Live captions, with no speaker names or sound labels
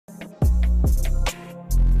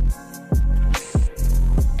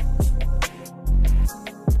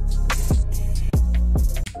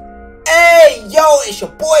It's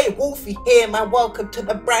your boy Wolfie here, man. Welcome to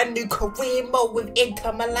the brand new career mode with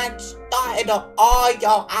Inter Milan started on all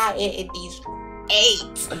y'all out here in these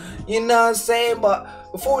eight. You know what I'm saying?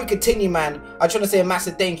 But before we continue, man, I just want to say a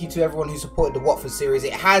massive thank you to everyone who supported the Watford series.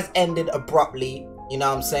 It has ended abruptly, you know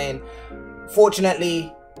what I'm saying?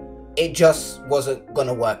 Fortunately, it just wasn't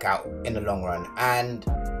gonna work out in the long run. And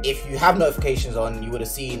if you have notifications on, you would have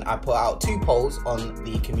seen I put out 2 polls on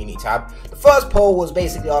the community tab. The first poll was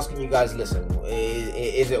basically asking you guys, listen,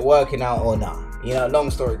 is it working out or not? You know, long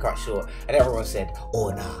story cut short, and everyone said,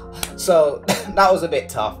 oh nah. So that was a bit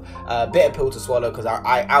tough, bitter pill to swallow, because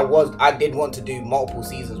I did want to do multiple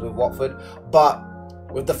seasons with Watford, but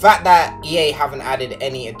with the fact that EA haven't added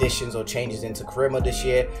any additions or changes into career mode this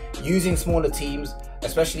year, using smaller teams,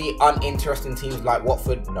 especially uninteresting teams like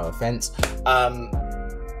Watford, no offense,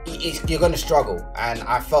 you're going to struggle. And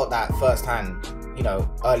I felt that firsthand, you know,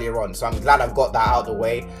 earlier on. So I'm glad I've got that out of the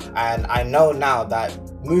way. And I know now that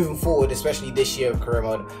moving forward, especially this year of career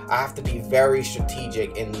mode, I have to be very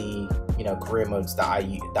strategic in the, you know, career modes that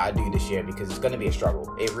I do this year, because it's going to be a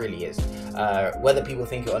struggle. It really is. Whether people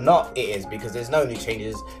think it or not, it is, because there's no new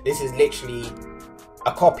changes. This is literally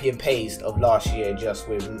a copy and paste of last year, just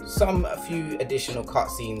with a few additional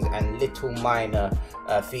cutscenes and little minor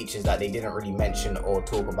features that they didn't really mention or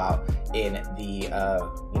talk about in the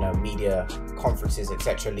you know, media conferences,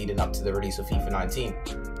 etc., leading up to the release of FIFA 19.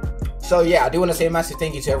 So yeah, I do want to say a massive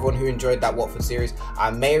thank you to everyone who enjoyed that Watford series. I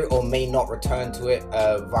may or may not return to it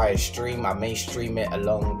via stream. I may stream it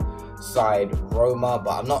alongside Roma,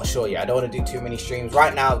 but I'm not sure yet. I don't want to do too many streams.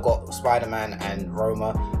 Right now I've got Spider-Man and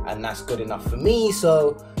Roma, and that's good enough for me.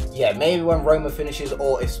 So yeah, maybe when Roma finishes,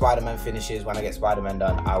 or if Spider-Man finishes, when I get Spider-Man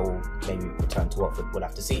done, I will maybe return to Watford. We'll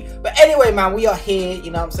have to see. But anyway, man, we are here,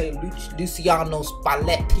 you know what I'm saying, Luciano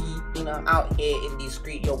Spalletti, you know, out here in the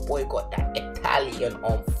street. Your boy got that Italian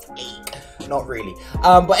on fleek. Not really.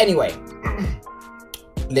 But anyway,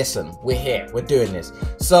 listen, we're here, we're doing this.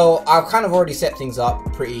 So I've kind of already set things up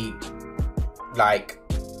pretty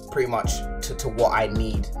much to what I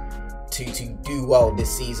need to do well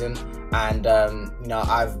this season. And you know,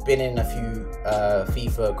 I've been in a few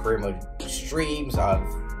FIFA career mode streams. I've,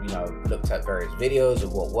 you know, looked at various videos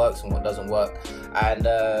of what works and what doesn't work. And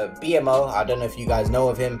BMO, I don't know if you guys know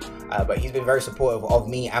of him, but he's been very supportive of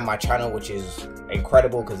me and my channel, which is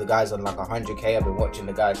incredible, because the guy's on like 100k. I've been watching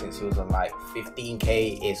the guy since he was on like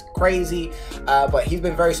 15k. It's crazy, but he's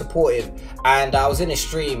been very supportive. And I was in a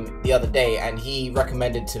stream the other day, and he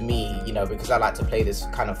recommended to me, you know, because I like to play this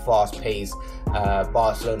kind of fast-paced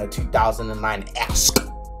Barcelona 2009-esque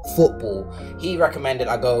football, he recommended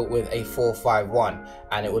I go with a 4-5-1,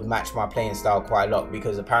 and it would match my playing style quite a lot,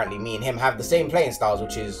 because apparently me and him have the same playing styles,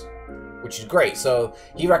 which is great. So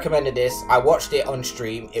he recommended this. I watched it on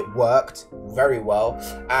stream. It worked very well.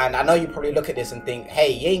 And I know you probably look at this and think,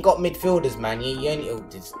 hey, you ain't got midfielders, man. You ain't,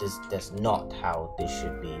 that's not how this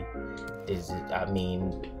should be. This is, I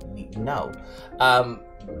mean, no.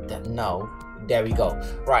 No. There we go.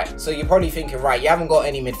 Right, so you're probably thinking, right, you haven't got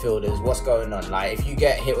any midfielders, what's going on? Like, if you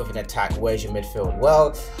get hit with an attack, where's your midfield?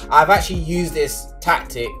 Well, I've actually used this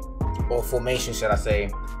tactic, or formation should I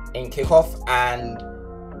say, in kickoff, and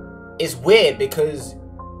it's weird because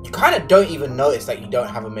you kind of don't even notice that you don't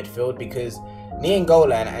have a midfield, because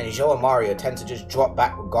Golan and João Mario tend to just drop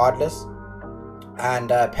back regardless,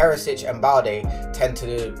 and Perisic and Balde tend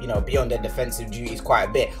to, you know, be on their defensive duties quite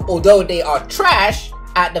a bit. Although they are trash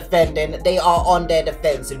at defending, they are on their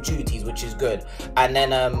defensive duties, which is good. And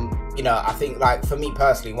then you know, I think, like, for me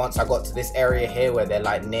personally, once I got to this area here where they're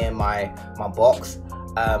like near my box,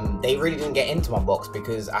 they really didn't get into my box,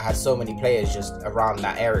 because I had so many players just around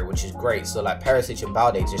that area, which is great. So like Perisic and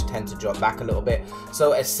Balde just tend to drop back a little bit.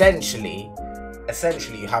 So essentially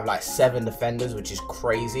you have like 7 defenders, which is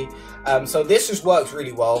crazy. So this just works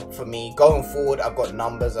really well for me. Going forward, I've got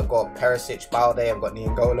numbers. I've got Perisic, Balde, I've got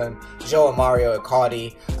Golan, João Mario,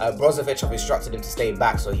 Icardi. Brozovic, I've instructed him to stay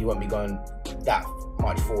back, so he won't be going that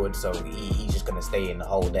much forward. So he's just going to stay in the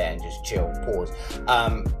hole there and just chill, pause.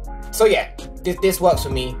 So yeah, this works for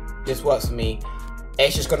me. This works for me.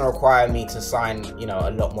 It's just going to require me to sign, you know,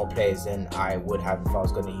 a lot more players than I would have if I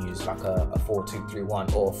was going to use like a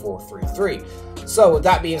 4-2-3-1 or 4-3-3. So with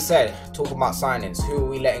that being said, talking about signings, who are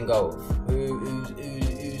we letting go of?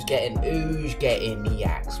 Who's getting the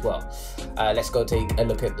axe? Well, let's go take a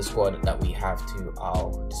look at the squad that we have to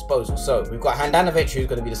our disposal. So we've got Handanovic, who's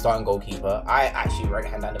going to be the starting goalkeeper. I actually rate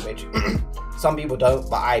Handanovic. Some people don't,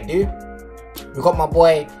 but I do. We've got my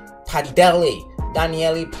boy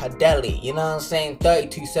Daniele Padelli, you know what I'm saying,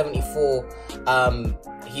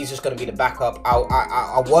 32.74. He's just going to be the backup.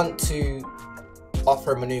 I want to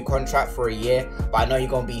offer him a new contract for a year, but I know you're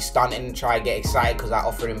gonna be stunting and try to get excited because I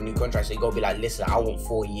offered him a new contract. So you're gonna be like, listen, I want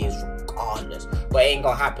 4 years regardless, but it ain't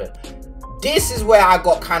gonna happen. This is where I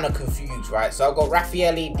got kind of confused, right? So I got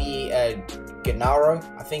Raffaele Di Gennaro.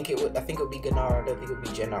 I think it would be Gennaro. I don't think it would be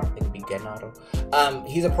Gennaro. I think it would be Gennaro.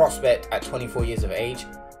 He's a prospect at 24 years of age.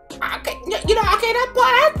 Okay, you know, okay,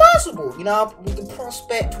 that's possible. You know, we can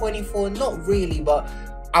prospect 24, not really, but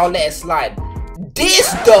I'll let it slide.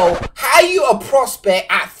 This though, how you a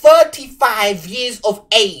prospect at 35 years of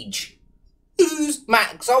age? Who's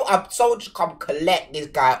man? So I'm just come collect this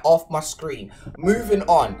guy off my screen. Moving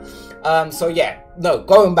on. So yeah, no,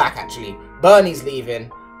 going back actually. Bernie's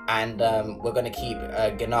leaving, and we're gonna keep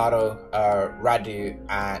Gennaro, Radu,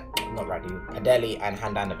 and not Radu, Padeli, and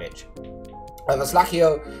Handanovic.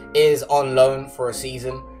 Vaslakio is on loan for a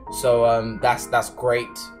season, so that's great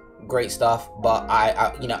stuff. But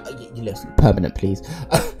I you know, you listen, permanent, please.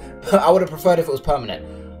 I would have preferred if it was permanent.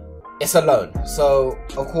 It's a loan, so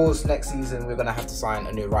of course next season we're gonna have to sign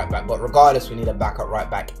a new right back. But regardless, we need a backup right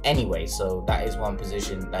back anyway, so that is one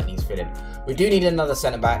position that needs filling. We do need another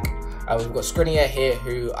centre back. We've got Skriniar here,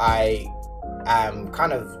 who I am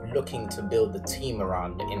kind of looking to build the team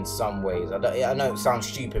around in some ways. I know it sounds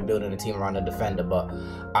stupid building a team around a defender, but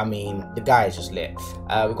I mean, the guy is just lit.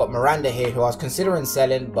 We've got Miranda here, who I was considering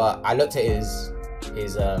selling, but I looked at his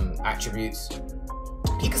attributes.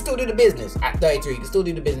 He can still do the business at 32. He can still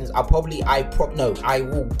do the business. I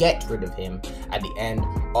will get rid of him at the end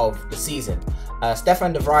of the season.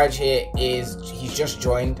 Stefan de Vrij here he's just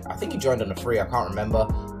joined. I think he joined on a free. I can't remember,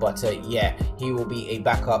 but yeah, he will be a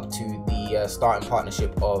backup to the starting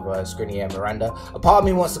partnership of Skriniar and Miranda. A part of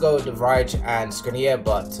me wants to go with de Vrij and Skriniar,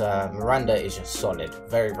 but Miranda is just solid,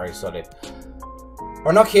 very solid.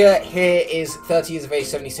 Ranocchia here is 30 years of age,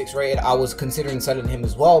 76 rated. I was considering selling him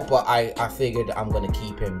as well, but I figured I'm going to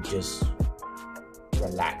keep him. Just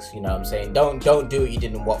relax, you know what I'm saying? Don't do what you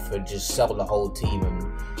did in Watford. Just sell the whole team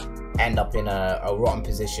and end up in a rotten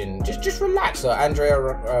position. Just relax. So Andrea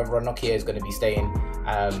Ranocchia is going to be staying,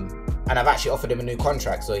 and I've actually offered him a new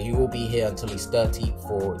contract, so he will be here until he's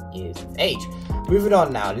 34 years of age. Moving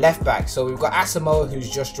on now, left back. So we've got Asamoah, who's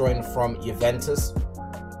just joined from Juventus.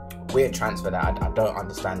 Weird transfer that I don't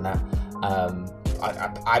understand that.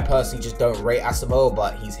 I personally just don't rate Asamoah,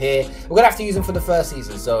 but he's here. We're gonna have to use him for the first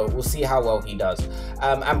season, so we'll see how well he does.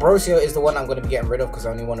 Ambrosio is the one I'm gonna be getting rid of because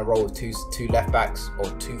I only want to roll with two left backs, or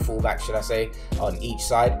two full backs, should I say, on each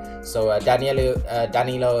side. So I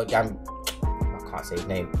can't say his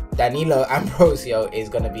name. Danilo Ambrosio is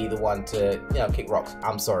going to be the one to, you know, kick rocks.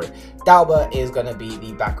 I'm sorry. Dalba is going to be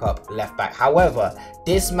the backup left back. However,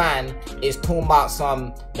 this man is talking about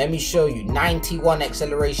some, let me show you, 91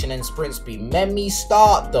 acceleration and sprint speed. Let me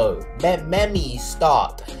start though. Let me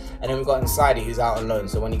start. And then we've got Inside, who's out on loan.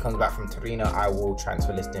 So when he comes back from Torino, I will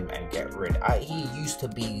transfer list him and get rid. He used to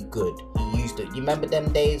be good. He used to. You remember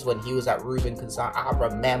them days when he was at Ruben Kazan? I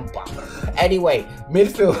remember. Anyway,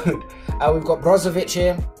 midfield. We've got Brozovic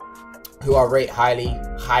here, who I rate highly.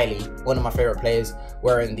 One of my favorite players,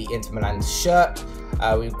 wearing the Inter Milan shirt.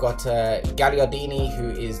 We've got Gagliardini,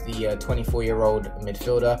 who is the 24-year-old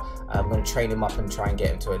midfielder. I'm going to train him up and try and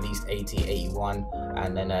get him to at least 80, 81,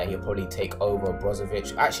 and then he'll probably take over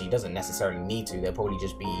Brozovic. Actually, he doesn't necessarily need to. They'll probably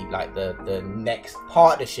just be like the next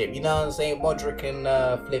partnership. You know what I'm saying? Modric and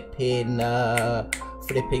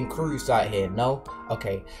flipping Cruz out here. No?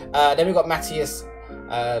 Okay. Then we've got Matthias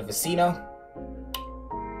Vecino.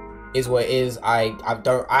 Is what it is. I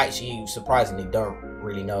actually surprisingly don't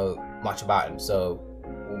really know much about him, so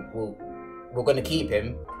we're gonna keep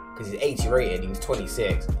him because he's 80 rated. He's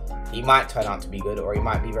 26. He might turn out to be good, or he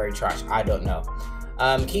might be very trash. I don't know.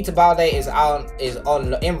 Keita Balde is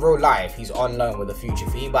on in real life. He's on loan with a future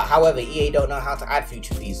fee, but however, EA don't know how to add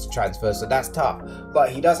future fees to transfers, so that's tough. But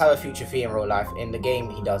he does have a future fee in real life. In the game,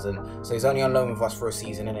 he doesn't. So he's only on loan with us for a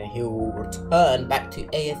season, and then he'll return back to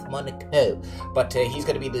AS Monaco. But he's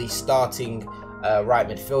going to be the starting right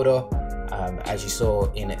midfielder, as you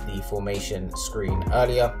saw in the formation screen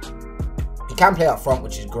earlier. He can play up front,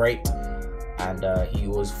 which is great. And he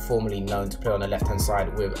was formerly known to play on the left-hand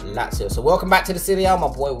side with Lazio. So welcome back to the Serie A, my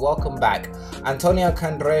boy. Welcome back. Antonio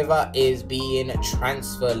Candreva is being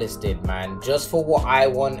transfer listed, man. Just for what I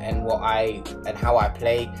want and how I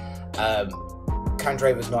play.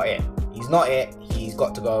 Candreva's not it. He's not it. He's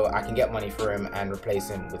got to go. I can get money for him and replace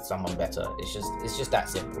him with someone better. It's just that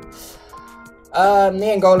simple.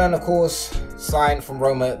 Niangolan, of course, signed from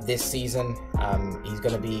Roma this season. He's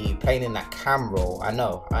going to be playing in that cam role. I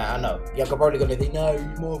know. You're probably going to think, no,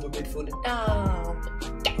 he's more of a midfielder. No,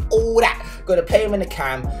 get all that. Going to play him in the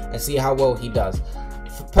cam and see how well he does.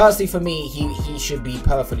 personally for me, he should be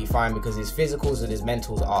perfectly fine because his physicals and his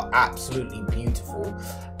mentals are absolutely beautiful,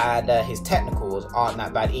 and his technicals aren't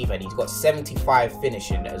that bad either. And he's got 75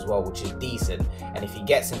 finishing as well, which is decent, and if he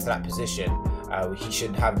gets into that position, he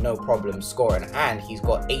should have no problem scoring. And he's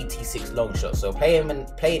got 86 long shots, so playing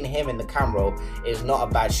him in the cam role is not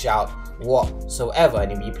a bad shout whatsoever,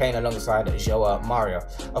 and he'll be playing alongside Joao Mario.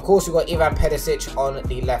 Of course, we've got Ivan Perisic on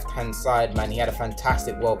the left hand side. Man, he had a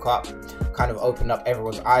fantastic World Cup, kind of opened up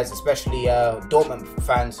everyone's eyes, especially Dortmund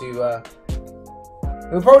fans who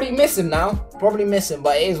probably miss him now, but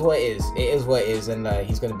it is what it is. It is what it is, and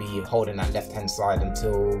he's going to be holding that left hand side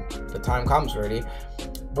until the time comes, really.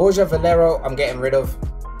 Borja Valero, I'm getting rid of.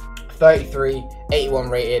 33, 81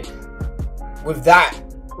 rated. With that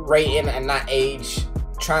rating and that age,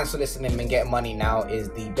 transfer listing him and getting money now is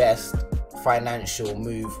the best financial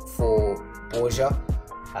move for Borja.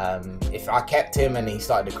 If I kept him and he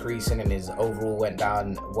started decreasing and his overall went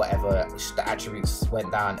down, whatever the attributes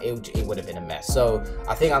went down, it would have been a mess. So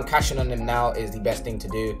I think I'm cashing on him now is the best thing to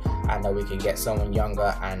do, and we can get someone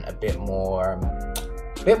younger and a bit more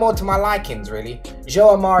to my likings, really.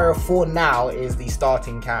 Joao Mario for now is the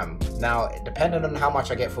starting cam. Now, depending on how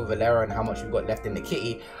much I get for Valero and how much we've got left in the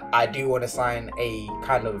kitty, I do want to sign a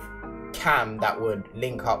kind of cam that would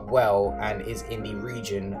link up well and is in the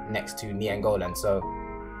region next to Niangolan. So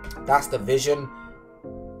that's the vision.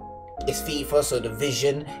 It's FIFA, so the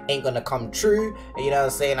vision ain't gonna come true. You know what I'm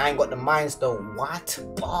saying? I ain't got the mind stone. What?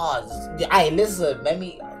 Bars. Hey, listen, let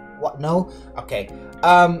me... What? No? Okay.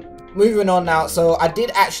 Moving on now. So I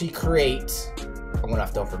did actually create... I'm gonna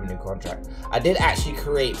have to offer him a new contract. I did actually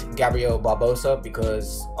create Gabriel Barbosa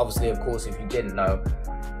because, obviously, of course, if you didn't know,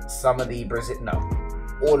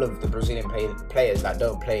 all of the Brazilian players that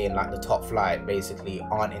don't play in like the top flight basically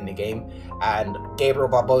aren't in the game, and Gabriel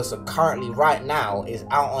Barbosa currently right now is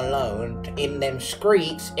out on loan in them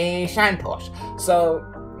streets in Santos. So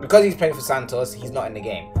because he's playing for Santos, he's not in the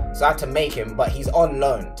game. So I have to make him, but he's on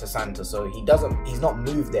loan to Santos, so he's not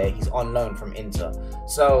moved there. He's on loan from Inter.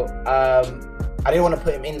 So I didn't want to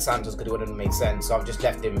put him in Santos because it wouldn't have made sense. So I've just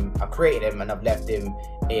left him. I created him and I've left him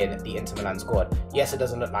in the Inter Milan squad. Yes, it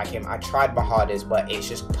doesn't look like him. I tried my hardest, but it's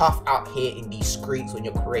just tough out here in these streets when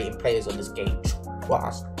you're creating players on this game.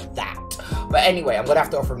 Trust that. But anyway, I'm gonna have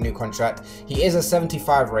to offer him a new contract. He is a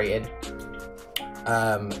 75 rated.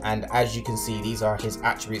 And as you can see, these are his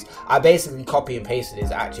attributes. I basically copy and pasted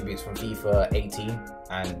his attributes from FIFA 18,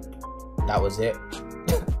 and that was it.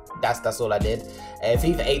 That's all I did.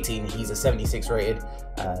 FIFA 18, he's a 76 rated.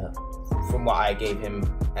 From what I gave him,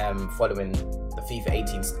 following the FIFA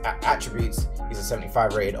 18's attributes, he's a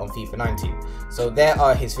 75 rated on FIFA 19. So there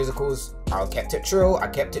are his physicals. I kept it true.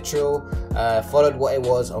 Followed what it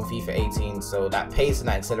was on FIFA 18. So that pace and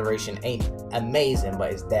that acceleration ain't amazing,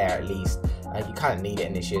 but it's there at least. You kind of need it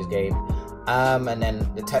in this year's game. And then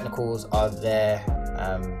the technicals are there,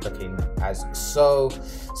 looking as so.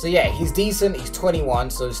 So yeah, he's decent. He's 21,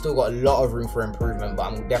 so he's still got a lot of room for improvement, but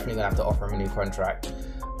I'm definitely gonna have to offer him a new contract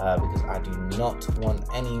because I do not want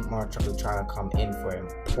any more trouble trying to come in for him.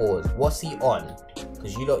 Pause. What's he on?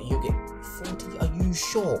 Because you get 40. Are you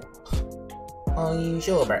sure? Are you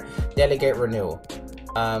sure, bro? Delegate renewal.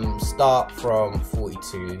 Start from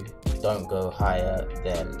 42. Don't go higher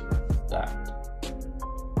than that.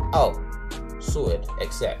 Oh, sorted.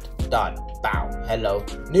 Accept. Done. Bow. Hello.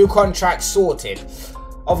 New contract sorted.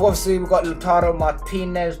 Obviously, we've got Lautaro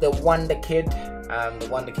Martinez, the wonder kid. The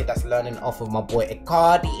wonder kid that's learning off of my boy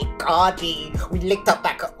Icardi. We linked up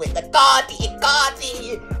back up with Icardi.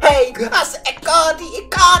 Hey, I said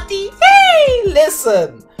Icardi. Hey,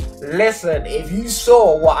 listen. If you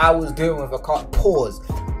saw what I was doing with Icardi, pause.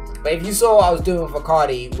 But if you saw what I was doing with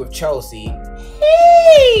Icardi with Chelsea,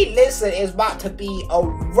 hey, listen, it's about to be a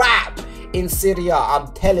wrap in Serie A.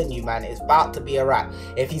 I'm telling you, man, it's about to be a wrap.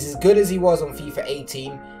 If he's as good as he was on FIFA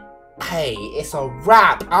 18, hey, it's a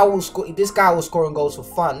wrap. This guy was scoring goals for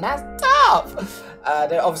fun. That's tough.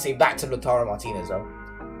 Then obviously back to Lautaro Martinez though.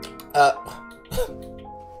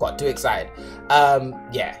 Got too excited.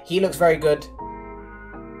 Yeah, he looks very good.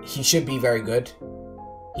 He should be very good.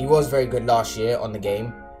 He was very good last year on the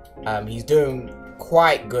game. He's doing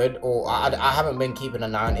quite good, or I haven't been keeping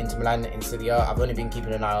an eye on Inter Milan in Serie A. I've only been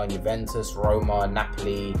keeping an eye on Juventus, Roma,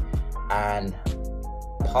 Napoli, and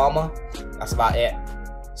Parma. That's about it.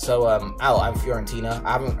 So I'm Fiorentina.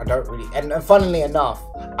 I don't really, and funnily enough,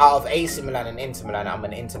 out of AC Milan and Inter Milan, I'm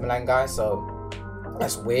an Inter Milan guy, so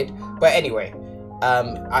that's weird. But anyway,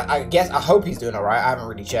 I hope he's doing alright. I haven't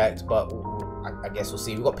really checked, but I guess we'll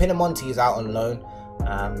see. We've got Pinamonti is out on loan.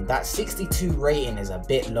 That 62 rating is a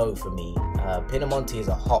bit low for me. Pinamonti is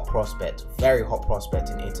a hot prospect, very hot prospect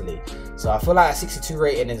in Italy. So I feel like a 62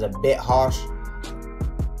 rating is a bit harsh.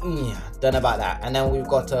 Yeah, don't know about that. And then we've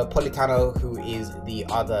got Politano, who is the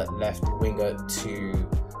other left winger to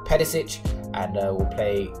Perisic, and will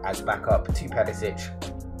play as backup to Perisic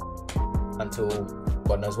until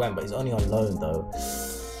God knows when, but he's only on loan though.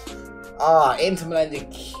 Inter Milan, you're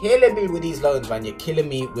killing me with these loans, man. You're killing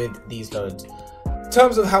me with these loans. In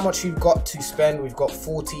terms of how much we've got to spend, we've got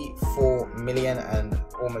 44 million and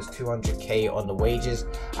almost 200k on the wages.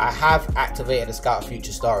 I have activated a Scout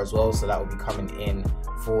Future Star as well, so that will be coming in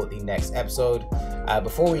for the next episode.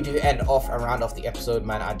 Before we do end off and round off the episode,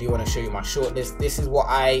 man, I do want to show you my shortlist. These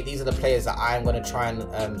are the players that I am going to try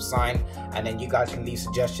and sign, and then you guys can leave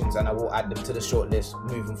suggestions and I will add them to the shortlist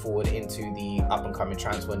moving forward into the up and coming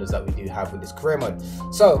transfer windows that we do have with this career mode.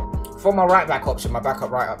 So for my right back option, my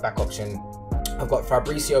backup right back option, I've got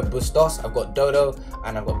Fabrizio Bustos, I've got Dodo,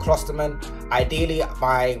 and I've got Klosterman. Ideally,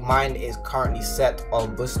 my mind is currently set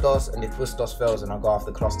on Bustos, and if Bustos fails, then I'll go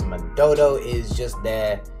after Klosterman. Dodo is just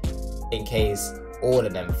there in case all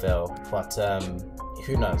of them fail, but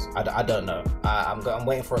who knows? I don't know. I'm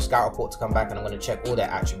waiting for a scout report to come back, and I'm going to check all their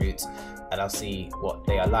attributes, and I'll see what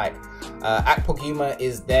they are like. Akpoguma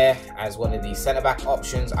is there as one of the centre-back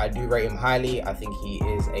options. I do rate him highly. I think he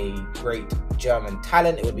is a great German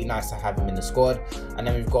talent. It would be nice to have him in the squad. And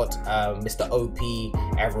then we've got Mr. OP.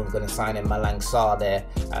 Everyone's going to sign in Malang Sarr there.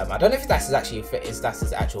 I don't know if that's his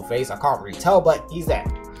actual face. I can't really tell, but he's there.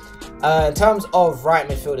 In terms of right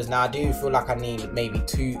midfielders, now I do feel like I need maybe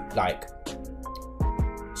two, like,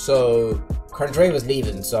 so Kondreva's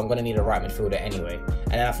leaving, so I'm going to need a right midfielder anyway.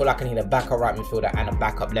 And then I feel like I need a backup right midfielder and a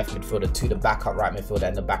backup left midfielder to the backup right midfielder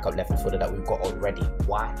and the backup left midfielder that we've got already.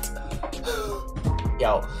 What?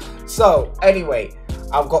 Yo. So anyway,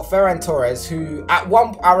 I've got Ferran Torres, who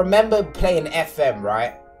I remember playing FM,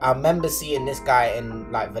 right? I remember seeing this guy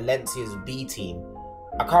in like Valencia's B team.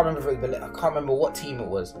 I can't remember what team it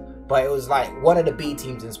was, but it was like one of the B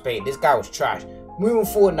teams in Spain. This guy was trash. Moving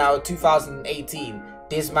forward now, 2018,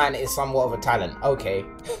 this man is somewhat of a talent. Okay,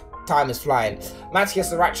 time is flying.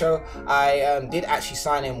 Matías Saracho, I did actually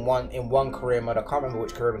sign him in one career mode. I can't remember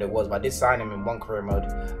which career mode it was, but I did sign him in one career mode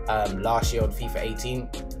last year on FIFA 18.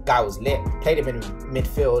 Guy was lit. Played him in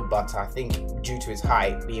midfield, but I think due to his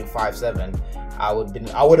height being 5'7", I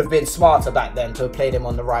would have been smarter back then to have played him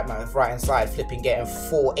on the right hand side, flipping getting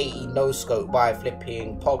 480 no scope by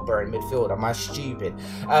flipping Pogba in midfield. Am I stupid?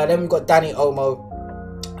 Then we've got Danny Olmo,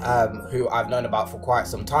 who I've known about for quite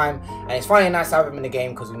some time, and it's finally nice to have him in the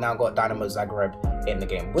game because we've now got Dynamo Zagreb in the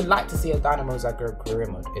game. Would like to see a Dynamo Zagreb career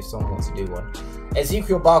mode if someone wants to do one.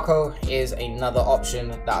 Ezekiel Barco is another option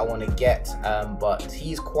that I want to get, but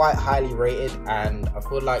he's quite highly rated, and I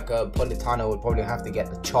feel like Politano would probably have to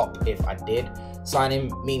get the chop if I did sign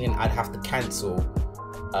him, meaning I'd have to cancel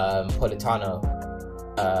Politano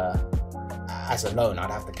as a loan. I'd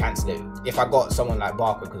have to cancel it if I got someone like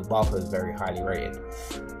Barco, because Barco is very highly rated.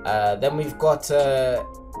 Then we've got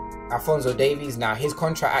Alphonso Davies. Now his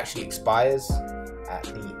contract actually expires at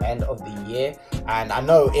the end of the year, and I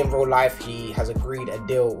know in real life he has agreed a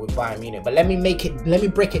deal with Bayern Munich, but let me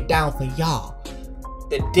break it down for y'all.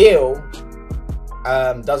 The deal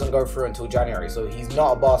doesn't go through until January, so he's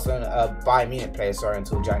not a Bayern Munich player, sorry,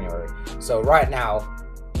 until January. So right now,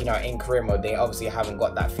 you know, in career mode, they obviously haven't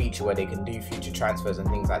got that feature where they can do future transfers and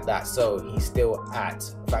things like that. So he's still at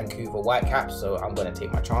Vancouver Whitecaps, so I'm going to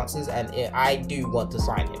take my chances, and I do want to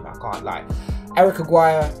sign him, I can't lie. Eric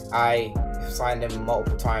Aguirre, I signed him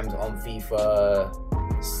multiple times on FIFA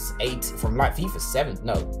 8, from like FIFA 7,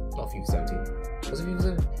 no, not FIFA 17. Was it FIFA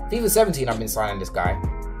 17? FIFA 17, I've been signing this guy.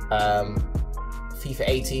 FIFA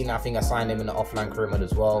 18, I think I signed him in the offline career mode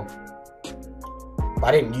as well. But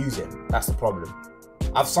I didn't use him, that's the problem.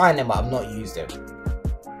 I've signed him, but I've not used him.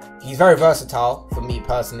 He's very versatile for me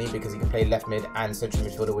personally because he can play left mid and central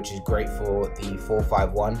midfielder, which is great for the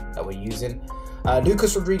 4-5-1 that we're using.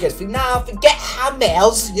 Lucas Rodriguez, now forget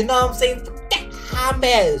James, you know what I'm saying? Forget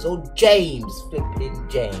James or James, flipping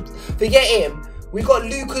James. Forget him. We got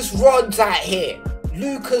Lucas Rods out here.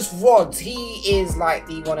 Lucas Rods, he is like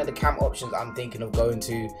one of the camp options I'm thinking of going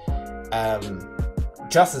to,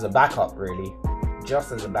 just as a backup, really,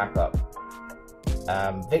 just as a backup.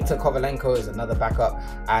 Victor Kovalenko is another backup,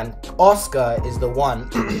 and Oscar is the one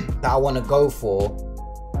that I want to go for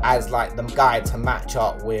as like the guy to match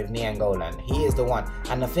up with Niangolan. He is the one,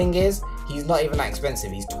 and the thing is, he's not even that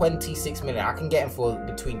expensive. He's 26 million. I can get him for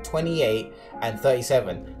between 28 and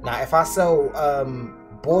 37. Now if I sell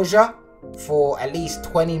Borja for at least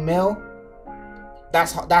 20 mil,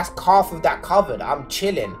 that's half of that covered. I'm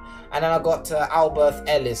chilling. And then I got Albert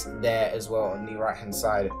Ellis there as well on the right hand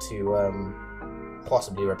side to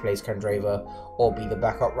possibly replace Kendraver or be the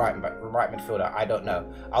backup right midfielder. I don't know.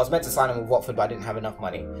 I was meant to sign him with Watford, but I didn't have enough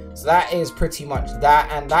money. So that is pretty much that,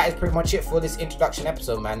 and that is pretty much it for this introduction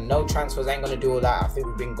episode, man. No transfers, ain't gonna do all that. I think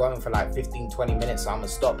we've been going for like 15-20 minutes, so I'm gonna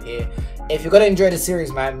stop here. If you're gonna enjoy the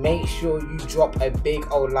series, man, make sure you drop a big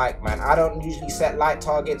old like, man. I don't usually set like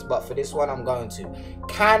targets, but for this one I'm going to.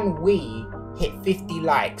 Can we hit 50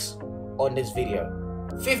 likes on this video?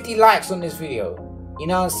 50 likes on this video. You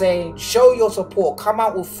know what I'm saying? Show your support. Come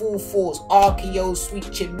out with full force. RKO,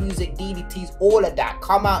 sweet chin music, DDTs, all of that.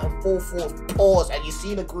 Come out in full force. Pause. And you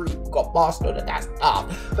see the group. Got bastard and that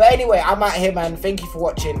stuff. But anyway, I'm out here, man. Thank you for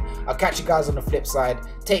watching. I'll catch you guys on the flip side.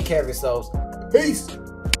 Take care of yourselves. Peace.